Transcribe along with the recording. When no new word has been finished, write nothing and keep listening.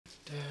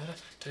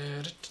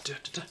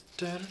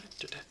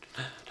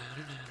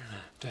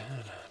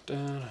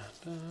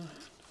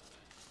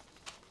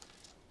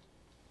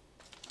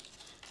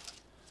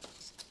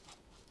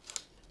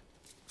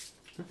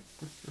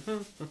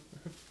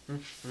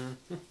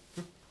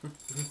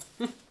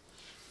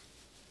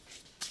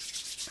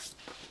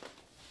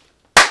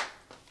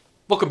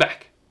Welcome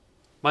back.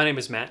 My name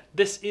is Matt.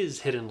 This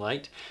is Hidden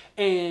Light,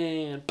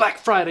 and Black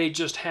Friday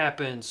just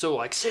happened. So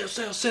like sale,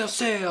 sale, sale,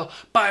 sale,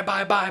 buy,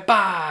 buy, buy,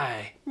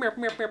 buy. Meow,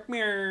 meow, meow,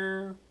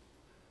 meow.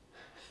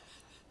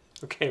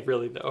 Okay,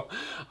 really though,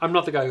 I'm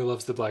not the guy who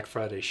loves the Black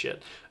Friday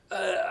shit.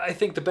 I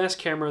think the best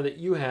camera that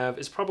you have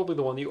is probably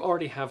the one that you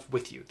already have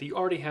with you, that you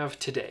already have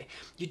today.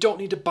 You don't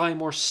need to buy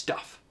more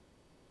stuff.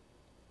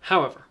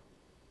 However,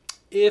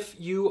 if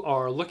you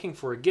are looking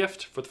for a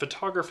gift for the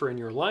photographer in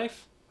your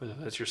life, whether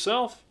that's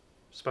yourself,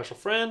 special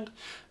friend,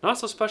 not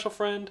so special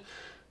friend,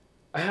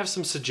 I have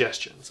some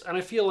suggestions. And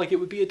I feel like it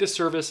would be a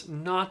disservice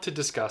not to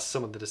discuss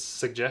some of the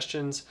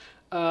suggestions,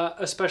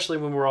 especially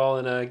when we're all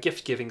in a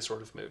gift-giving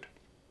sort of mood.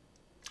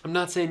 I'm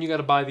not saying you got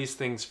to buy these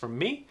things from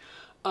me.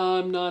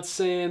 I'm not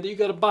saying that you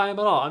got to buy them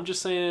at all. I'm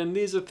just saying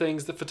these are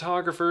things that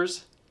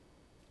photographers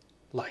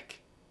like.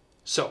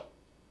 So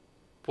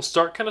we'll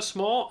start kind of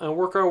small and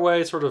work our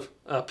way sort of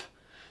up,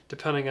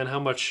 depending on how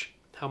much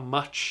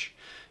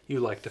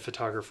you like the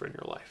photographer in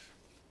your life.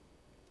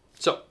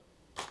 So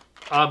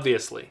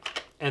obviously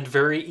and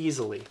very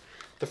easily,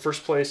 the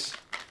first place,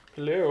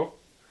 hello,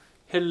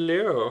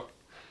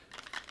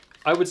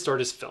 I would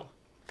start is film.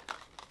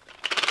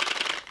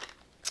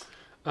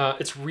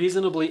 It's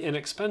reasonably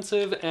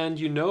inexpensive, and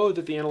you know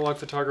that the analog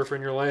photographer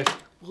in your life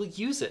will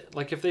use it.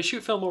 Like if they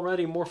shoot film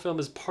already, more film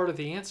is part of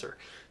the answer.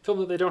 Film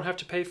that they don't have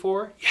to pay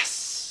for,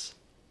 yes,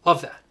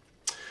 love that.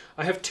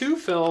 I have two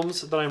films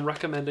that I'm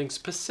recommending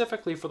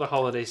specifically for the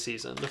holiday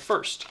season. The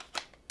first,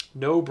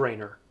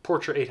 no-brainer,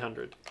 Portra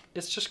 800.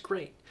 It's just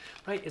great,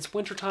 right? It's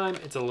wintertime,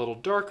 it's a little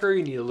darker,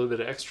 you need a little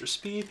bit of extra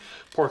speed.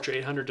 Portra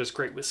 800 does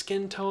great with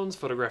skin tones,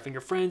 photographing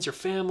your friends, your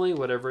family,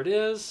 whatever it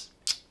is.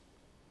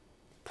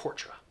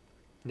 Portra.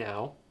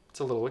 Now, it's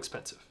a little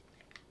expensive.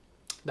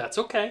 That's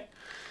okay,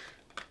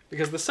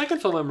 because the second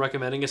film I'm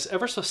recommending is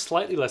ever so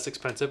slightly less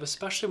expensive,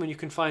 especially when you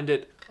can find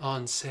it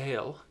on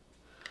sale.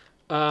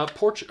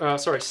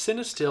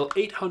 Cinestill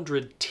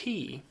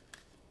 800T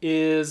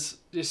is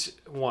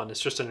one, it's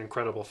just an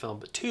incredible film,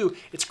 but two,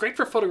 it's great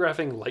for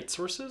photographing light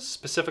sources,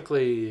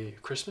 specifically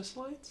Christmas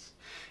lights.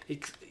 You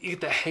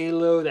get the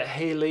halo, that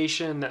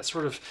halation, that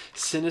sort of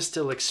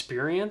Cinestill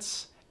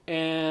experience,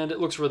 and it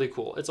looks really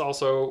cool. It's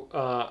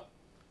also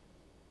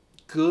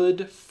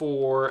good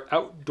for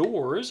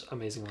outdoors,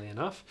 amazingly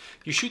enough.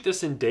 You shoot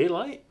this in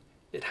daylight,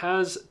 it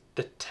has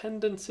the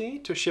tendency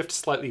to shift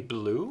slightly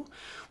blue,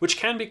 which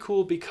can be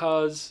cool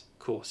because,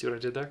 cool, see what I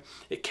did there?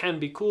 It can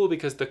be cool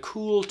because the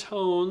cool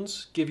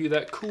tones give you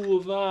that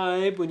cool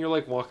vibe when you're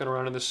like walking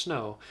around in the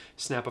snow.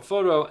 Snap a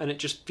photo and it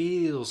just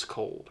feels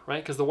cold,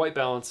 right? Because the white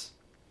balance,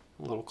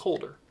 a little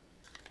colder.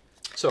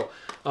 So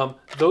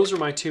those are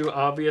my two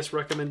obvious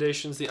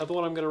recommendations. The other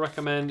one I'm going to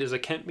recommend is a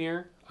Kent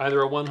mirror,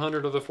 either a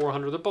 100 or the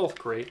 400. They're both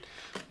great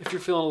if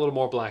you're feeling a little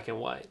more black and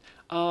white.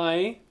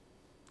 I,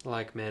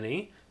 like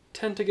many,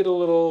 tend to get a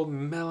little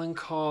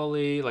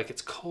melancholy, like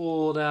it's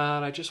cold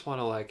out. I just want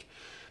to like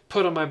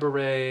put on my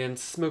beret and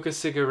smoke a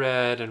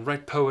cigarette and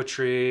write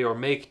poetry or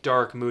make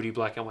dark, moody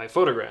black and white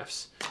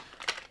photographs.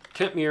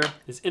 Kent mirror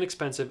is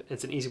inexpensive.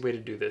 It's an easy way to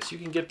do this. You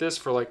can get this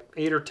for like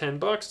 $8 or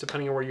 $10,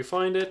 depending on where you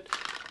find it.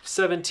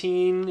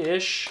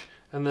 17-ish,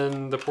 and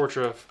then the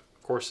Portra, of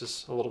course,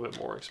 is a little bit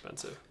more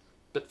expensive.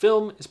 But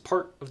film is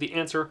part of the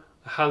answer.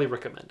 I highly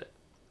recommend it.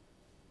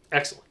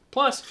 Excellent.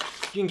 Plus,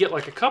 you can get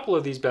like a couple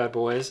of these bad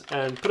boys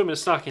and put them in a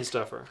stocking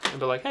stuffer and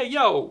be like, hey,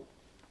 yo,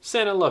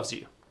 Santa loves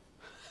you.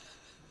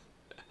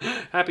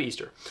 Happy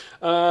Easter.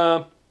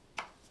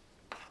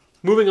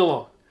 Moving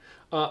along.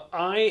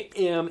 I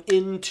am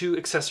into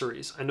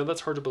accessories. I know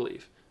that's hard to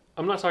believe.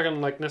 I'm not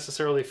talking like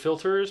necessarily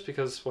filters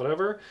because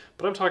whatever,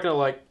 but I'm talking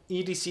like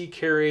EDC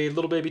carry,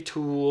 little baby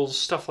tools,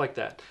 stuff like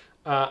that.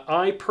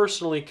 I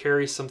personally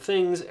carry some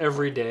things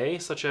every day,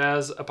 such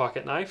as a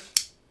pocket knife,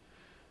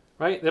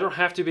 right? They don't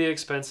have to be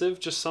expensive.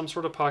 Just some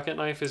sort of pocket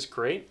knife is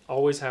great.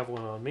 Always have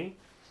one on me.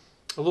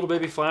 A little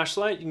baby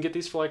flashlight. You can get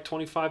these for like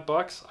 25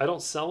 bucks. I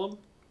don't sell them,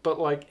 but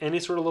like any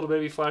sort of little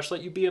baby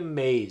flashlight, you'd be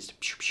amazed.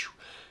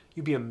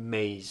 You'd be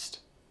amazed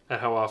at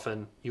how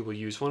often you will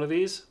use one of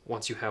these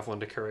once you have one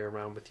to carry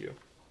around with you.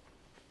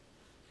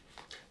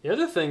 The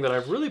other thing that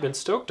I've really been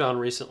stoked on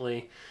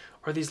recently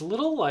are these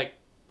little like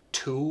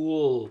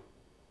tool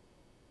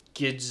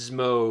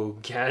gizmo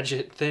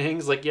gadget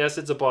things. Like, yes,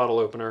 it's a bottle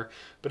opener,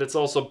 but it's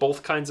also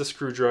both kinds of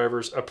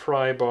screwdrivers, a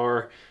pry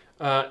bar,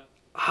 a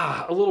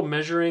little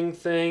measuring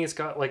thing. It's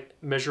got like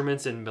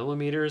measurements in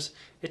millimeters.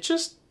 It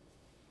just,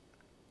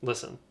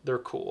 listen, they're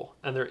cool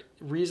and they're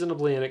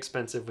reasonably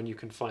inexpensive when you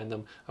can find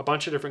them. A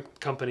bunch of different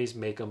companies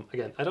make them.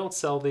 Again, I don't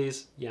sell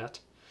these yet,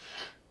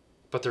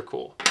 but they're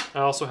cool. I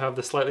also have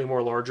the slightly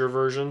more larger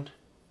version,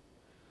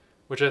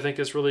 which I think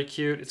is really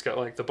cute. It's got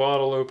like the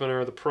bottle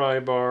opener, the pry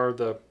bar,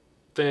 the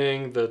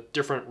clipping, the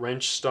different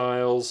wrench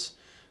styles,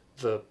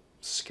 the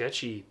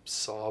sketchy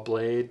saw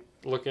blade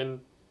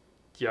looking,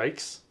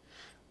 yikes.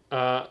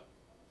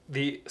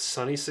 The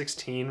Sunny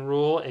 16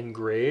 rule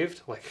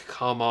engraved, like,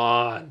 come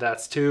on,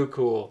 that's too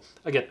cool.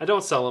 Again, I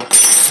don't sell them.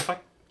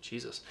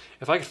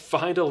 If I could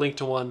find a link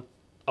to one,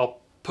 I'll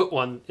put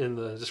one in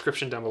the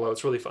description down below.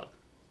 It's really fun.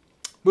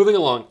 Moving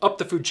along, up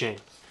the food chain.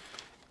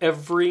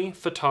 Every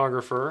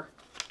photographer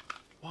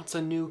wants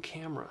a new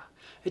camera.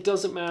 It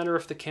doesn't matter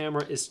if the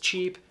camera is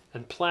cheap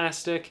and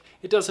plastic.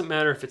 It doesn't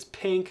matter if it's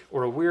pink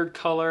or a weird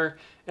color.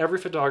 Every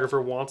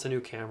photographer wants a new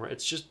camera.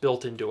 It's just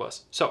built into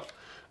us. So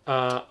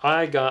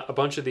I got a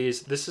bunch of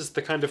these. This is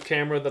the kind of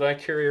camera that I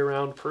carry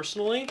around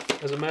personally.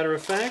 As a matter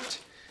of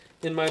fact,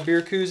 in my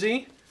beer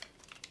koozie,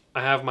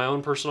 I have my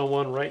own personal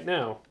one right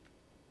now.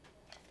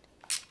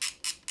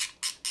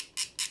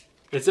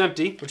 It's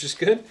empty, which is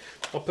good.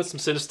 I'll put some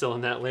Cinestill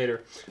in that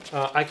later.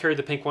 I carry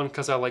the pink one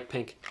because I like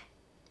pink.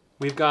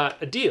 We've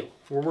got a deal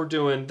where we're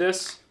doing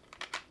this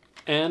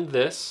and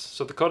this,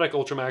 so the Kodak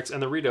Ultramax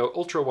and the Rito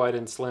Ultra Wide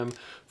and Slim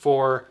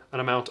for an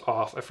amount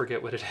off. I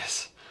forget what it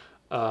is.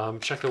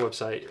 Check the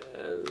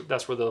website.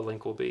 That's where the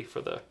link will be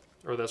for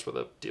that's where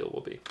the deal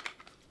will be.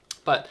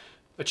 But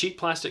a cheap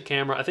plastic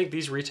camera. I think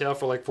these retail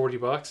for like 40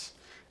 bucks.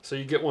 So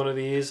you get one of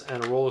these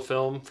and a roll of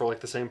film for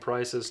like the same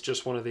price as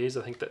just one of these.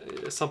 I think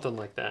that something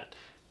like that.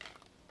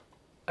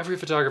 Every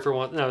photographer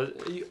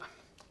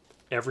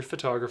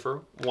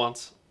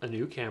wants a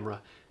new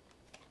camera.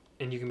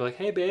 And you can be like,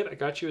 hey babe, I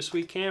got you a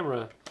sweet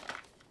camera.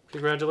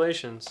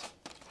 Congratulations.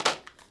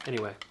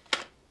 Anyway.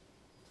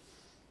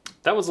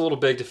 That one's a little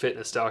big to fit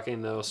in a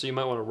stocking though, so you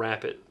might want to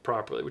wrap it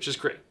properly, which is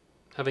great.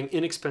 Having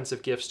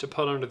inexpensive gifts to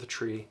put under the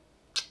tree.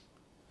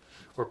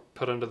 Or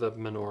put under the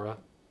menorah.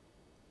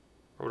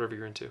 Or whatever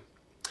you're into.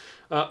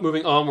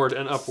 Moving onward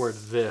and upward,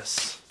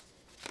 this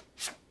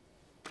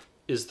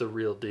is the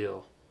real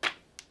deal.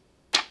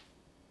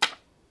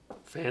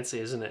 Fancy,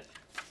 isn't it?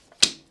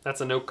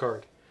 That's a note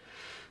card.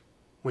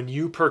 When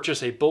you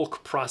purchase a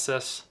bulk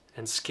process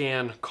and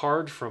scan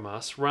card from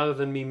us, rather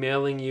than me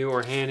mailing you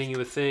or handing you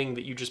a thing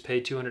that you just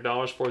paid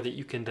 $200 for that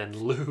you can then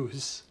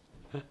lose,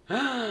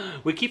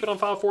 we keep it on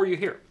file for you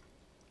here.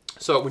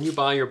 So when you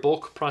buy your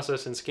bulk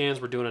process and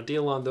scans, we're doing a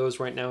deal on those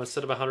right now.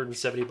 Instead of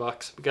 170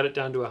 bucks, we got it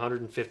down to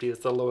 150.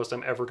 That's the lowest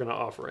I'm ever going to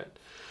offer it.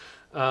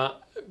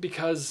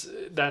 Because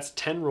that's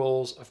 10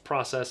 rolls of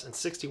process and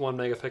 61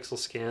 megapixel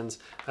scans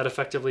at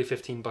effectively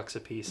 15 bucks a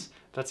piece.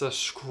 That's a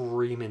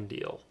screaming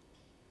deal.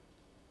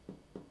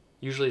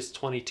 Usually it's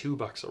 22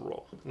 bucks a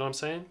roll. You know what I'm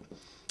saying?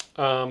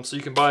 So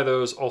you can buy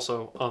those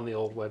also on the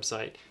old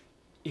website.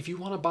 If you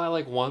want to buy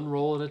like one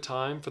roll at a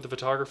time for the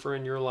photographer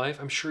in your life,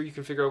 I'm sure you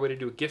can figure out a way to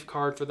do a gift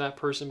card for that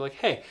person. Be like,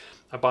 hey,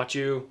 I bought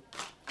you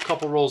a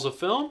couple rolls of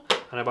film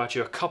and I bought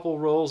you a couple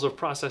rolls of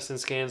process and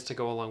scans to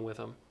go along with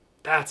them.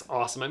 That's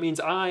awesome. It means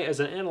I, as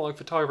an analog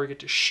photographer, get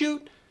to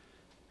shoot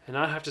and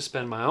not have to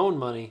spend my own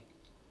money,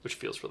 which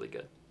feels really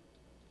good.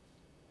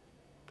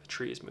 The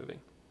tree is moving.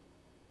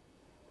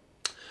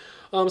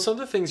 Some of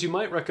the things you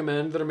might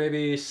recommend that are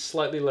maybe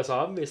slightly less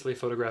obviously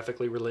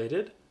photographically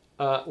related.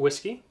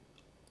 Whiskey,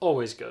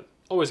 always good.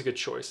 Always a good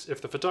choice.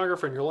 If the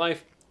photographer in your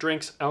life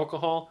drinks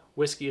alcohol,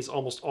 whiskey is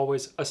almost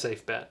always a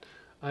safe bet.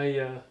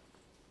 I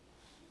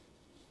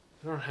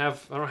don't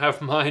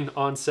have mine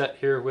on set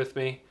here with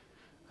me.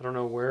 I don't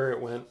know where it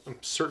went. I'm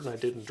certain I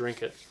didn't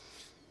drink it.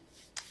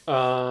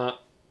 Bottle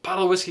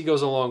of whiskey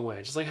goes a long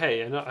way. Just like,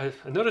 hey, I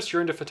noticed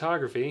you're into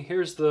photography.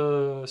 Here's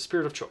the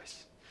spirit of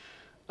choice.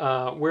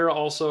 We're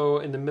also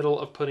in the middle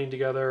of putting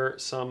together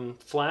some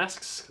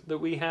flasks that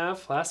we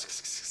have.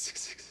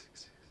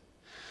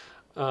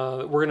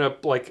 We're gonna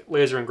like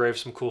laser engrave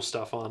some cool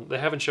stuff on. They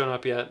haven't shown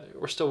up yet.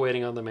 We're still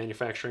waiting on the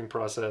manufacturing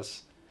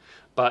process.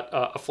 But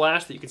a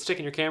flask that you can stick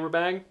in your camera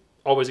bag,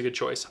 always a good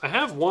choice. I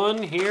have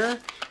one here.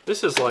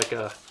 This is like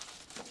a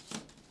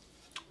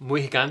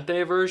muy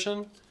gigante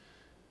version.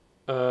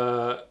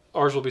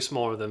 Ours will be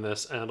smaller than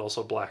this and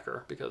also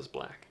blacker because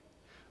black.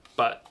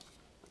 But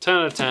 10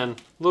 out of 10, a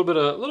little bit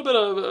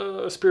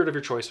of spirit of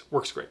your choice,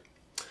 works great.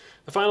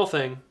 The final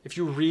thing, if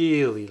you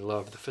really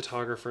love the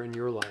photographer in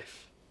your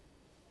life,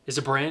 is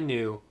a brand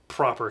new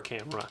proper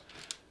camera.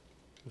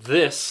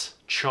 This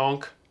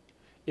chunk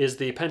is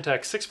the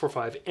Pentax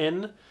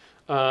 645N.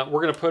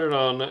 We're gonna put it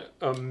on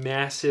a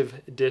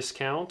massive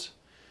discount.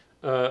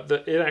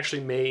 It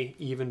actually may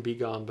even be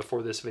gone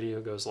before this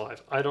video goes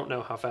live. I don't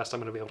know how fast I'm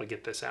gonna be able to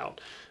get this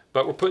out.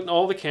 But we're putting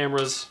all the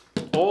cameras,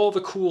 all the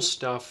cool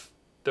stuff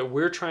that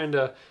we're trying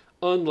to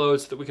unload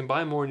so that we can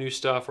buy more new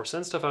stuff or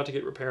send stuff out to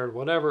get repaired,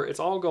 whatever. It's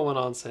all going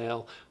on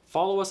sale.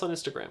 Follow us on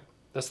Instagram.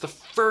 That's the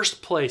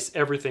first place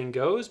everything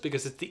goes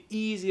because it's the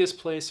easiest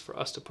place for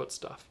us to put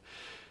stuff.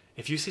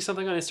 If you see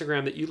something on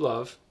Instagram that you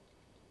love,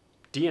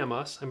 DM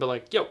us and be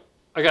like, yo,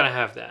 I gotta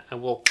have that.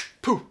 And we'll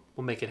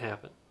make it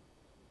happen.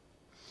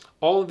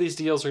 All of these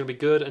deals are gonna be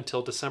good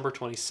until December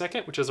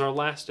 22nd, which is our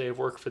last day of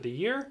work for the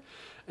year.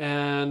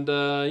 And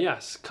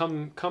yes,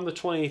 come the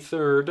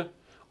 23rd,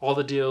 all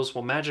the deals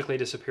will magically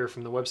disappear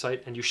from the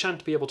website and you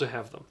shan't be able to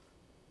have them.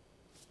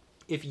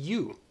 If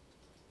you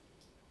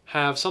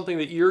have something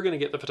that you're going to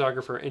get the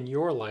photographer in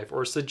your life,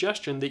 or a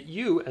suggestion that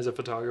you as a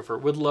photographer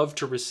would love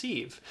to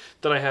receive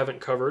that I haven't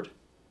covered,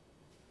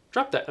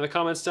 drop that in the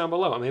comments down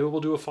below and maybe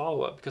we'll do a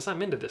follow-up, because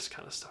I'm into this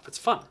kind of stuff. It's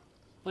fun.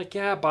 Like,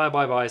 yeah,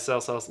 buy,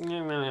 sell,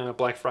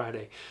 Black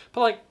Friday.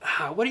 But like,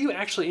 what are you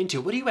actually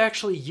into? What do you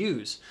actually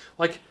use?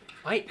 Like,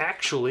 I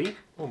actually,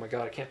 oh my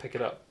God, I can't pick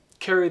it up,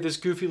 carry this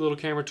goofy little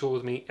camera tool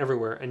with me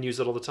everywhere and use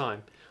it all the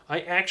time.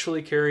 I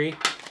actually carry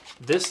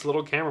this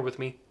little camera with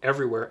me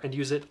everywhere and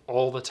use it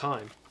all the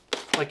time.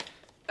 Like,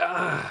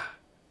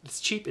 it's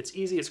cheap, it's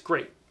easy, it's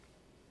great.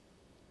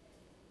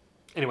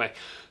 Anyway,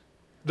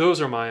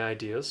 those are my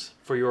ideas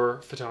for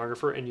your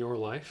photographer in your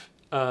life.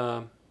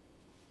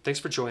 Thanks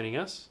for joining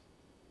us.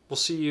 We'll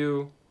see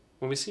you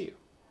when we see you.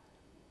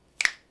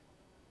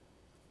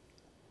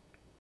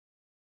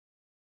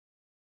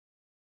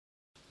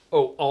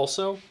 Oh,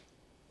 also,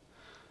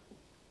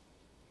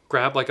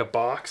 grab like a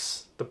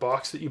box, the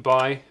box that you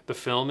buy the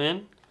film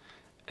in,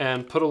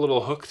 and put a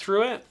little hook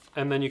through it,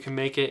 and then you can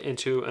make it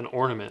into an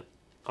ornament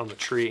on the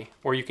tree.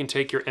 Or you can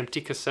take your empty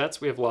cassettes,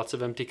 we have lots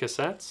of empty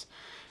cassettes,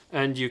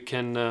 and you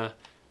can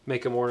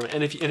make them ornament.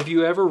 And if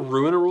you ever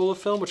ruin a roll of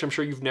film, which I'm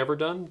sure you've never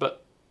done,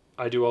 but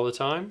I do all the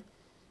time,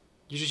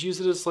 you just use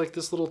it as like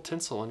this little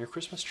tinsel on your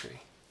Christmas tree,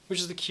 which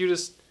is the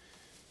cutest,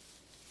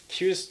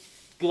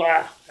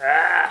 blah,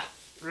 ah,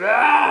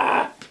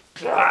 ah,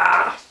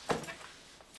 ah.